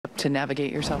to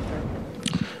navigate yourself through?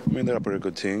 I mean, they're a pretty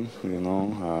good team, you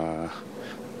know.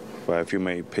 But if you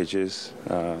make pitches,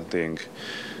 I think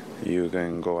you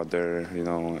can go out there, you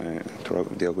know, and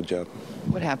do a good job.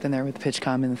 What happened there with the pitch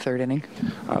com in the third inning?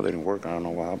 It didn't work. I don't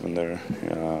know what happened there.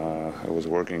 It was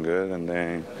working good, and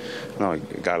then,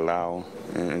 it got loud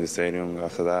in the stadium.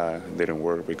 After that, it didn't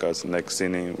work because next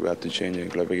inning we had to change it.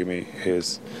 Glebe gave me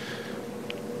his.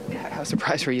 How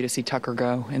surprised were you to see Tucker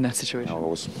go in that situation? I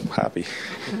was happy.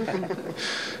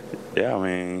 Yeah, I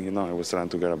mean, it was trying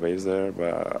to get a base there,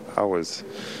 but I was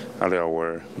a little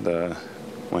aware that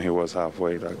when he was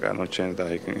halfway, I got no chance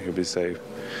that he'll be safe.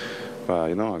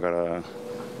 But, I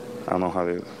don't know how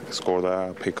they score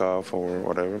that, pick off or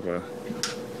whatever, but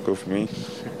good for me.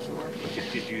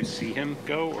 Did you see him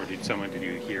go, or did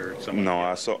you hear someone? No,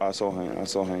 I saw him. I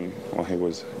saw him when he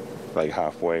was like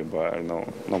halfway, but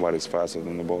nobody's faster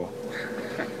than the ball.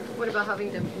 What about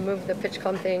having to move the pitch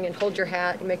com thing and hold your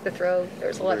hat and make the throw?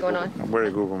 There's a lot going on. I'm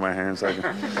very good with my hands. I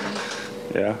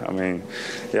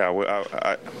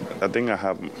think I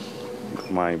have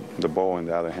the ball in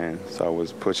the other hand, so I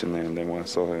was pushing it, and then when I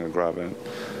saw him grab it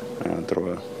and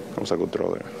throw it, it was a good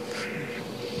throw there.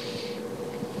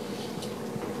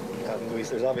 Luis,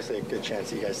 there's obviously a good chance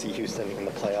that you guys see Houston in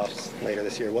the playoffs later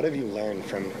this year. What have you learned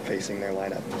from facing their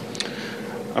lineup?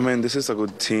 I mean, this is a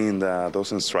good team that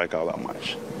doesn't strike out that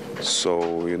much.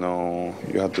 So, you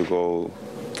have to go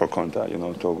for contact,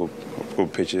 to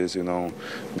good pitches,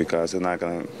 because you're not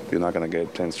gonna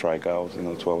get 10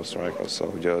 strikeouts, 12 strikeouts.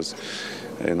 So just,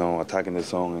 attacking the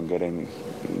zone and getting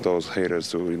those hitters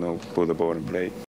to, put the ball in play.